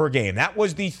 points per game. That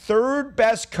was the 3rd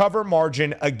best cover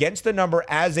margin against the number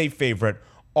as a favorite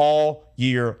all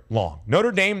year long.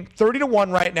 Notre Dame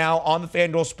 30-1 right now on the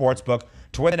FanDuel Sportsbook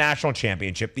to win the national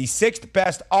championship. The 6th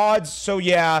best odds. So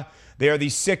yeah, they are the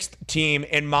 6th team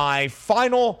in my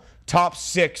final top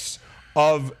 6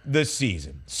 of the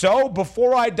season. So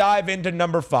before I dive into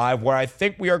number 5, where I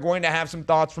think we are going to have some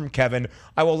thoughts from Kevin,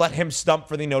 I will let him stump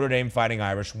for the Notre Dame Fighting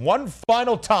Irish one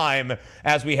final time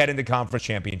as we head into conference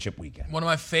championship weekend. One of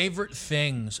my favorite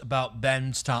things about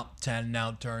Ben's top 10,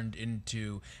 now turned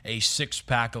into a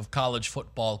 6-pack of college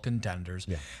football contenders,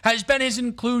 has been his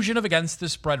inclusion of against the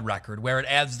spread record, where it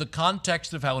adds the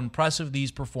context of how impressive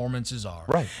these performances are.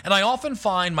 Right. And I often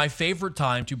find my favorite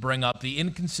time to bring up the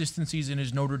inconsistencies in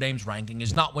his Notre Dame's ranking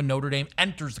is not when Notre Dame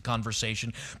enters the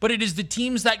conversation, but it is the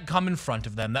teams that come in front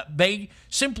of them that they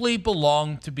simply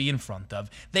belong to be in front of.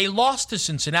 They lost to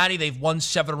Cincinnati. They've won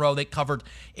 7 in a row. They covered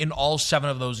in all 7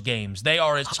 of those games. They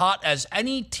are as hot as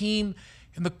any team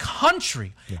in the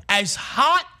country. As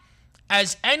hot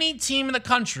as any team in the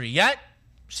country, yet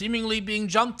seemingly being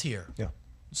jumped here.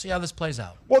 Let's see how this plays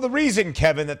out. Well, the reason,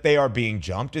 Kevin, that they are being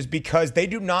jumped is because they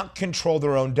do not control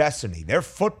their own destiny. Their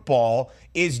football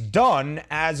is done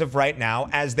as of right now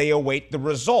as they await the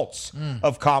results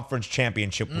of conference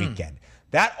championship weekend.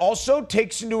 That also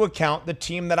takes into account the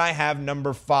team that I have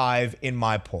number 5 in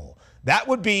my poll. That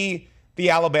would be the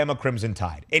Alabama Crimson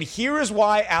Tide. And here is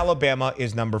why Alabama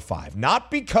is number 5. Not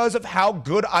because of how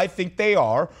good I think they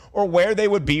are or where they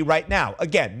would be right now.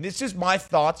 Again, this is my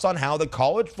thoughts on how the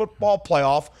college football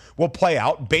playoff will play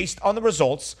out based on the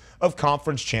results of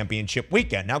conference championship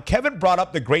weekend. Now, Kevin brought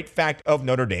up the great fact of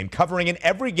Notre Dame covering in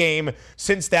every game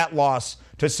since that loss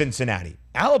to Cincinnati.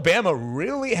 Alabama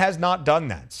really has not done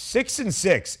that.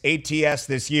 6-6 ATS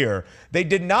this year. They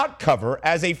did not cover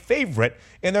as a favorite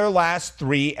in their last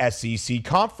 3 SEC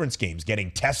conference games,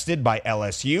 getting tested by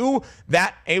LSU,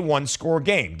 that a 1-score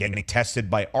game, getting tested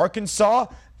by Arkansas,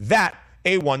 that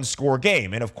a 1-score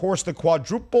game, and of course the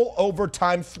quadruple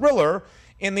overtime thriller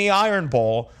in the Iron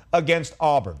Bowl against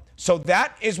Auburn. So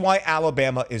that is why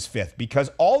Alabama is 5th, because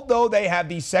although they have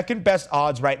the 2nd best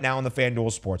odds right now in the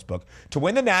FanDuel Sportsbook to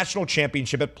win the national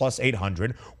championship at plus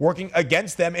 800, working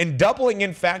against them and doubling,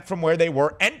 in fact, from where they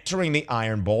were entering the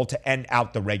Iron Bowl to end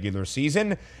out the regular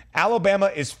season,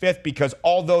 Alabama is 5th because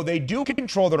although they do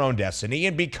control their own destiny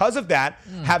and because of that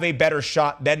have a better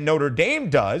shot than Notre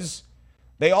Dame does,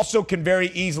 they also can very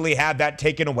easily have that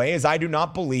taken away, as I do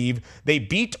not believe they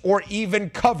beat or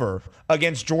even cover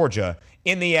against Georgia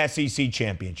in the SEC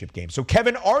championship game. So,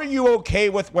 Kevin, are you okay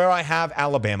with where I have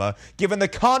Alabama, given the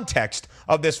context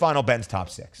of this final Ben's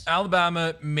top 6?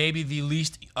 Alabama may be the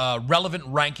least relevant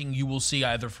ranking you will see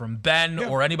either from Ben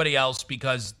or anybody else,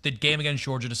 because the game against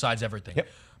Georgia decides everything.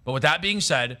 But with that being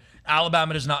said,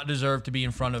 Alabama does not deserve to be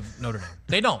in front of Notre Dame.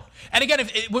 They don't. And again,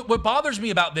 what bothers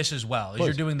me about this as well is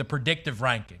you're doing the predictive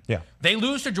ranking. They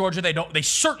lose to Georgia. They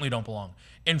certainly don't belong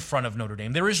in front of Notre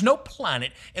Dame. There is no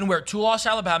planet in where 2-loss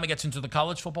Alabama gets into the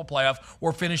college football playoff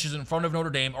or finishes in front of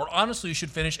Notre Dame, or honestly should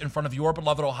finish in front of your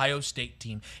beloved Ohio State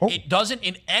team. It doesn't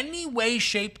in any way,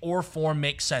 shape, or form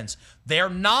make sense. They're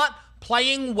not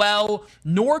playing well,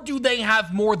 nor do they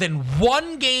have more than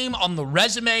one game on the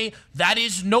resume that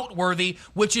is noteworthy,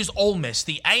 which is Ole Miss.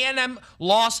 The A&M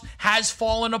loss has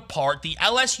fallen apart. The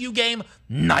LSU game,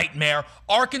 nightmare.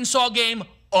 Arkansas game,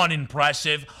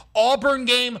 unimpressive. Auburn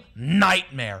game,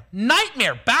 nightmare.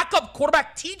 Nightmare. Backup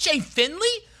quarterback TJ Finley?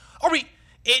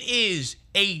 It is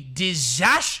a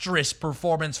disastrous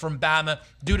performance from Bama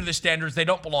due to the standards. They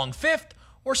don't belong 5th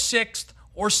or 6th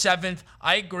or 7th.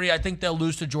 I agree. I think they'll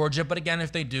lose to Georgia. But again,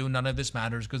 if they do, none of this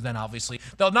matters because then obviously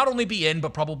they'll not only be in,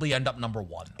 but probably end up number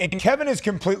 1. And Kevin is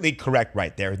completely correct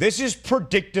right there. This is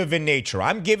predictive in nature.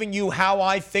 I'm giving you how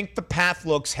I think the path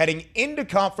looks heading into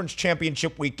conference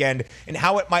championship weekend and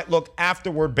how it might look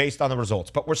afterward based on the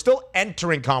results. But we're still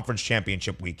entering conference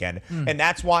championship weekend. And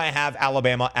that's why I have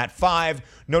Alabama at 5,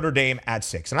 Notre Dame at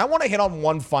 6. And I want to hit on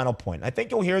one final point. I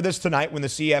think you'll hear this tonight when the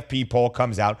CFB poll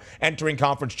comes out entering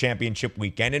conference championship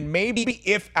weekend. And maybe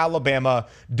if Alabama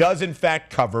does in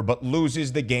fact cover but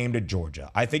loses the game to Georgia,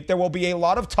 I think there will be a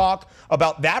lot of talk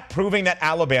about that proving that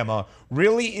Alabama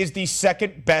really is the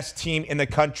second best team in the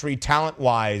country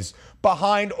talent-wise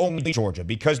behind only Georgia,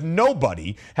 because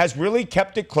nobody has really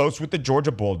kept it close with the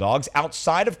Georgia Bulldogs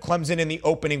outside of Clemson in the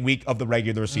opening week of the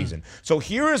regular season. So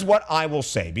here is what I will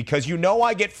say, because you know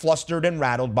I get flustered and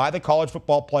rattled by the College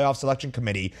Football Playoff Selection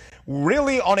Committee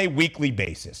really on a weekly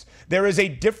basis. There is a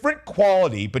different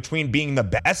quality between being the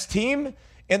best team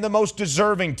and the most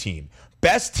deserving team.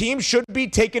 Best team should be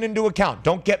taken into account,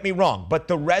 don't get me wrong, but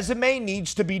the resume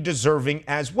needs to be deserving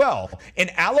as well. And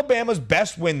Alabama's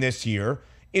best win this year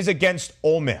is against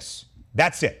Ole Miss.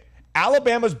 That's it.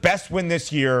 Alabama's best win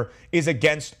this year is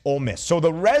against Ole Miss. So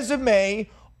the resume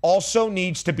also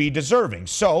needs to be deserving.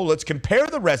 So let's compare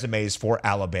the resumes for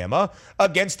Alabama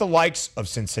against the likes of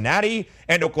Cincinnati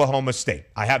and Oklahoma State.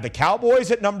 I have the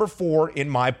Cowboys at number 4 in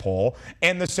my poll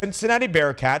and the Cincinnati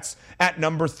Bearcats at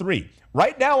number 3.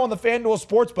 Right now on the FanDuel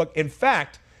Sportsbook, in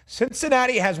fact,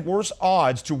 Cincinnati has worse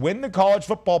odds to win the College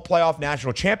Football Playoff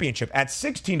National Championship at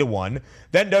 16-1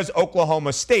 than does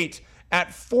Oklahoma State at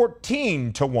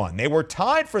 14-1. They were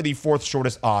tied for the 4th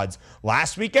shortest odds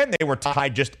last weekend. They were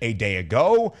tied just a day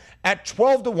ago at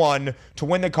 12-1 to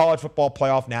win the College Football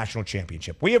Playoff National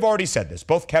Championship. We have already said this,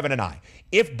 both Kevin and I.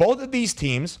 If both of these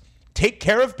teams take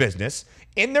care of business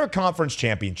in their conference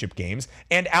championship games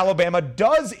and Alabama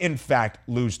does in fact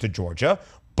lose to Georgia,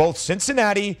 both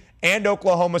Cincinnati and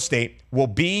Oklahoma State will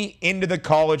be into the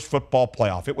college football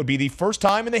playoff. It would be the first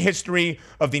time in the history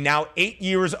of the now 8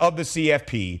 years of the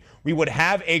CFP we would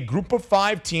have a group of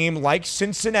 5 team like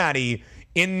Cincinnati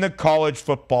in the college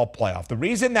football playoff. The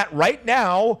reason that right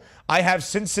now I have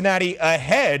Cincinnati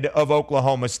ahead of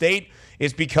Oklahoma State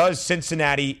is because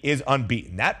Cincinnati is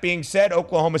unbeaten. That being said,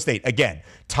 Oklahoma State, again,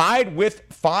 tied with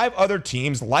 5 other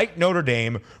teams like Notre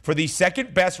Dame for the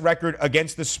second best record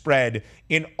against the spread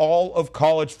in all of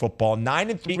college football.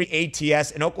 9-3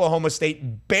 ATS, and Oklahoma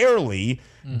State barely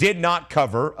did not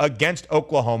cover against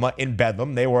Oklahoma in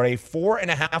Bedlam. They were a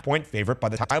 4.5-point favorite by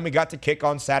the time we got to kick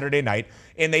on Saturday night,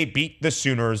 and they beat the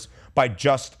Sooners by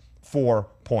just 4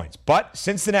 points. But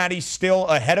Cincinnati still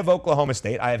ahead of Oklahoma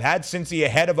State. I have had Cincy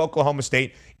ahead of Oklahoma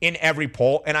State in every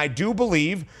poll, and I do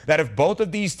believe that if both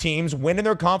of these teams win in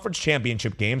their conference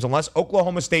championship games, unless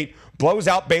Oklahoma State blows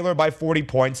out Baylor by 40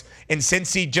 points and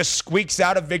Cincy just squeaks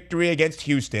out a victory against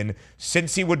Houston,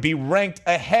 Cincy would be ranked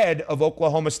ahead of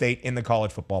Oklahoma State in the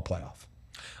college football playoff.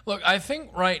 Look, I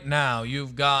think right now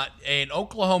you've got an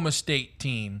Oklahoma State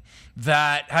team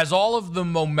that has all of the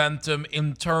momentum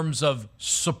in terms of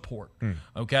support,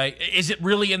 okay? Is it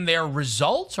really in their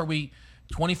results? Are we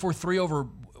 24-3 over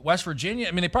West Virginia?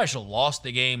 I mean, they probably should have lost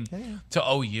the game to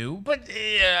OU, but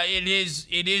yeah, it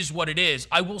is what it is.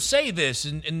 I will say this,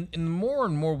 and more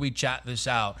and more we chat this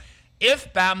out,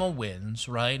 if Bama wins,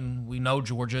 right, and we know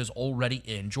Georgia is already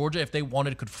in. Georgia, if they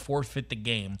wanted, could forfeit the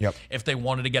game if they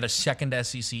wanted to get a second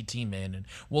SEC team in. And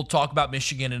we'll talk about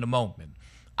Michigan in a moment.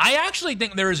 I actually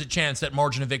think there is a chance that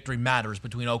margin of victory matters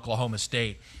between Oklahoma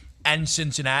State and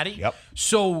Cincinnati.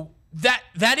 So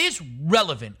that is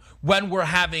relevant when we're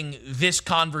having this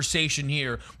conversation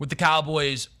here with the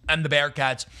Cowboys and the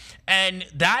Bearcats. And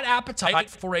that appetite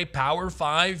for a Power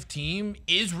 5 team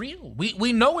is real.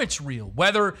 We know it's real,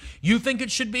 whether you think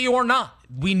it should be or not.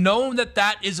 We know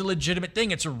that is a legitimate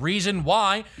thing. It's a reason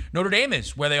why Notre Dame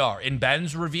is where they are in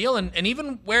Ben's reveal and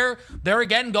even where they're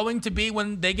again going to be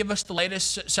when they give us the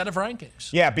latest set of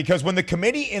rankings. Yeah, because when the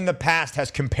committee in the past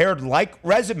has compared like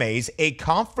resumes, a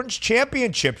conference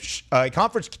championship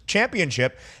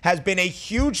has been a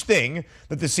huge thing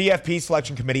that the CFP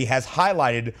selection committee has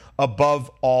highlighted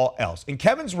above all else. And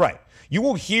Kevin's right. You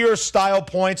will hear style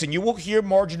points and you will hear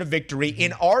margin of victory.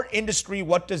 In our industry,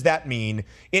 what does that mean?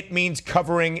 It means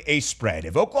covering a spread.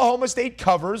 If Oklahoma State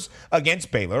covers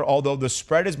against Baylor, although the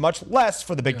spread is much less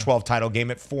for the Big 12 title game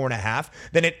at 4.5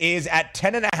 than it is at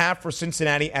 10.5 for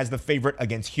Cincinnati as the favorite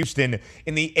against Houston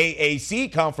in the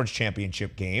AAC Conference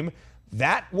Championship game,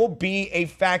 that will be a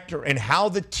factor in how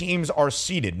the teams are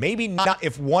seeded. Maybe not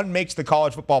if one makes the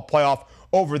college football playoff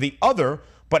over the other,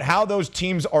 but how those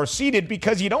teams are seeded,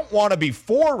 because you don't want to be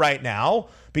 4 right now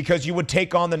because you would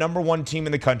take on the number 1 team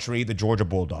in the country, the Georgia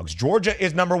Bulldogs. Georgia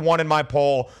is number 1 in my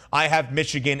poll. I have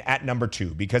Michigan at number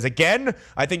 2 because, again,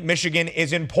 I think Michigan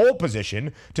is in pole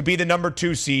position to be the number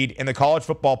 2 seed in the college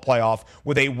football playoff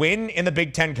with a win in the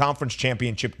Big Ten Conference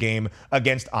Championship game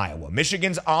against Iowa.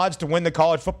 Michigan's odds to win the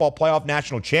college football playoff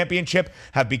national championship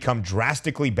have become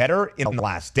drastically better in the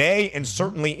last day and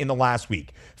certainly in the last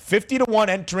week. 50-1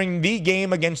 entering the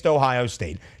game against Ohio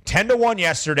State. 10-1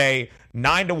 yesterday.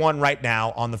 9-1 right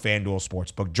now on the FanDuel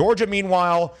Sportsbook. Georgia,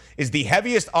 meanwhile, is the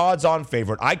heaviest odds-on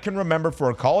favorite I can remember for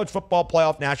a college football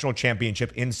playoff national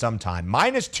championship in some time.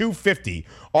 Minus 250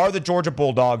 are the Georgia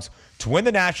Bulldogs to win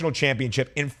the national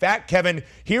championship. In fact, Kevin,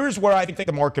 here's where I think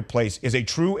the marketplace is a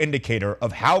true indicator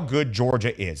of how good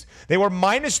Georgia is. They were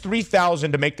minus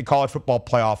 3,000 to make the college football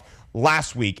playoff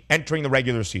last week entering the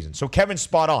regular season. So Kevin's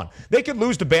spot on. They could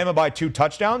lose to Bama by 2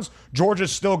 touchdowns.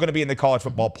 Georgia's still going to be in the college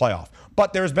football playoff.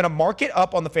 But there's been a market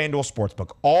up on the FanDuel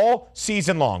Sportsbook all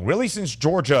season long, really since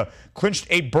Georgia clinched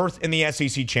a berth in the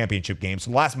SEC championship games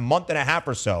the last month and a half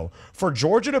or so, for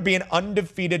Georgia to be an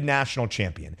undefeated national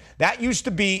champion. That used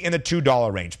to be in the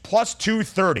 $2 range, plus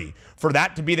 230 for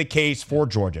that to be the case for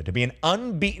Georgia, to be an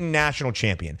unbeaten national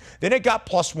champion. Then it got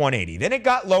plus 180. Then it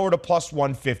got lower to plus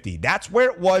 150. That's where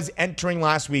it was entering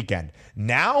last weekend.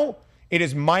 Now it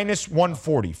is minus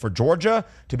 140 for Georgia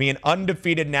to be an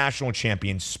undefeated national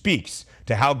champion. Speaks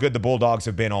to how good the Bulldogs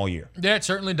have been all year. Yeah, it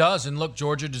certainly does. And look,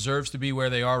 Georgia deserves to be where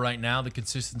they are right now. The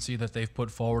consistency that they've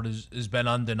put forward has been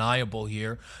undeniable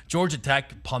here. Georgia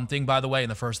Tech punting, by the way, in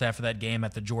the first half of that game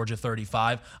at the Georgia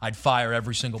 35. I'd fire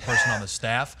every single person on the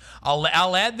staff.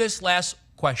 I'll add this last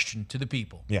question to the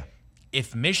people. Yeah.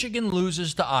 If Michigan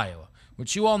loses to Iowa,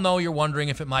 which you all know you're wondering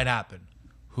if it might happen,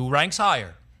 who ranks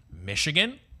higher,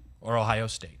 Michigan or Ohio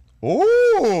State?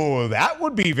 Ooh, that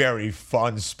would be very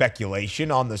fun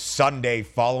speculation on the Sunday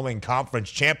following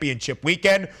conference championship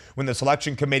weekend when the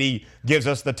selection committee gives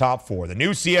us the top 4. The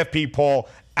new CFP poll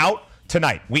out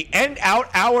tonight. We end out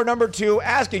hour number 2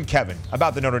 asking Kevin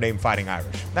about the Notre Dame Fighting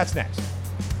Irish. That's next.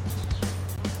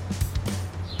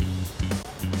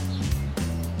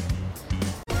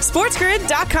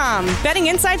 SportsGrid.com. Betting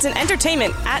insights and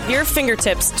entertainment at your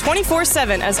fingertips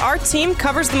 24/7 as our team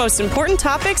covers the most important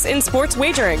topics in sports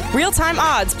wagering. Real-time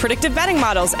odds, predictive betting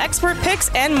models, expert picks,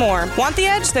 and more. Want the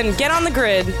edge? Then get on the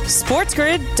grid.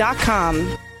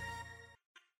 SportsGrid.com.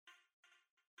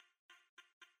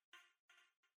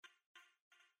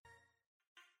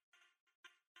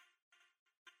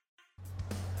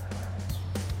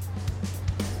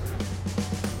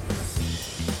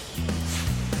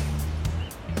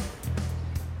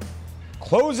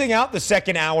 Closing out the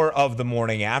second hour of the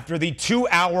morning after, the 2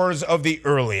 hours of the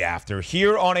early after,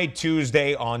 here on a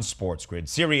Tuesday on Sports Grid.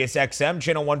 Sirius XM,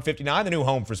 channel 159, the new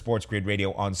home for Sports Grid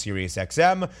Radio on Sirius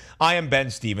XM. I am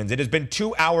Ben Stevens. It has been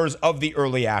 2 hours of the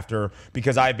early after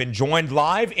because I've been joined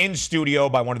live in studio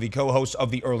by one of the co-hosts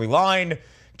of the early line,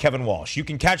 Kevin Walsh. You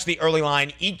can catch the early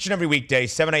line each and every weekday,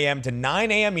 7 a.m. to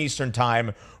 9 a.m. Eastern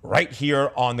time, right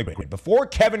here on the grid. Before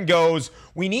Kevin goes,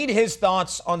 we need his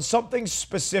thoughts on something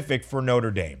specific for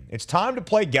Notre Dame. It's time to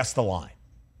play Guess the Line.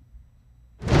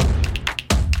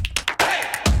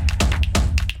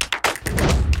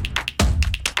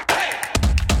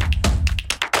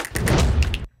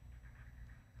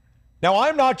 Now,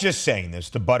 I'm not just saying this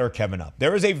to butter Kevin up.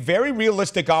 There is a very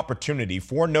realistic opportunity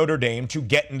for Notre Dame to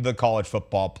get into the college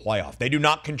football playoff. They do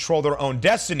not control their own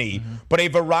destiny, but a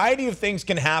variety of things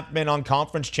can happen on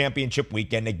conference championship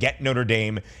weekend to get Notre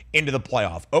Dame into the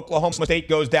playoff. Oklahoma State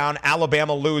goes down,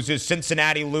 Alabama loses,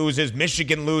 Cincinnati loses,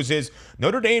 Michigan loses.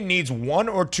 Notre Dame needs 1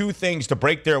 or 2 things to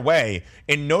break their way,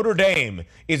 and Notre Dame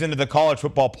is into the college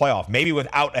football playoff, maybe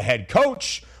without a head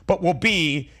coach, but will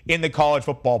be in the college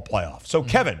football playoff. So,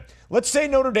 Kevin, let's say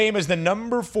Notre Dame is the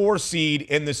number 4 seed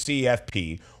in the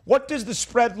CFP. What does the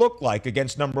spread look like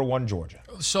against number 1 Georgia?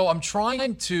 So I'm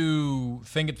trying to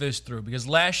think this through because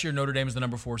last year Notre Dame is the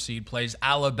number 4 seed, plays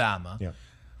Alabama. Yeah.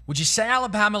 Would you say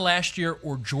Alabama last year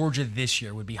or Georgia this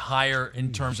year would be higher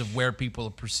in terms of where people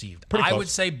are perceived? Pretty close. I would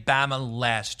say Bama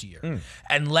last year.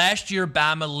 And last year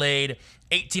Bama laid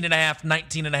 18.5,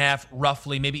 19.5,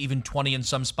 roughly, maybe even 20 in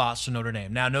some spots to Notre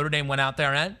Dame. Now, Notre Dame went out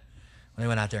there and when they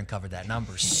went out there and covered that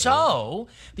number. So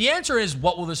the answer is,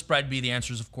 what will the spread be? The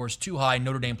answer is, of course, too high.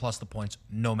 Notre Dame plus the points,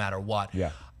 no matter what.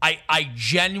 Yeah. I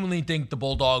genuinely think the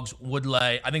Bulldogs would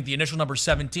lay. I think the initial number is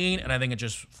 17, and I think it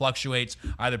just fluctuates.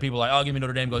 Either people are like, oh, give me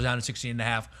Notre Dame, goes down to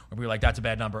 16.5, or people are like, that's a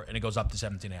bad number, and it goes up to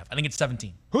 17.5. I think it's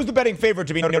 17. Who's the betting favorite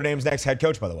to be Notre Dame's next head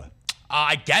coach, by the way?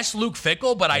 I guess Luke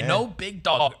Fickell, but I know Big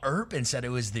Dog Urban said it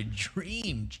was the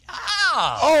dream job.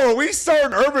 Oh, are we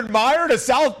starting Urban Meyer to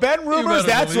South Bend rumors?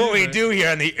 That's what we do here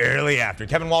in the early after.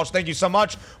 Kevin Walsh, thank you so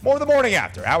much. More of the morning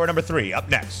after. Hour number 3 up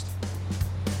next.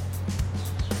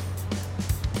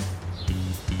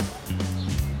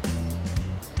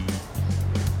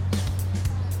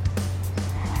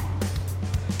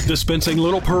 Dispensing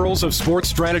little pearls of sports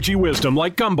strategy wisdom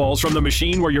like gumballs from the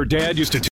machine where your dad used to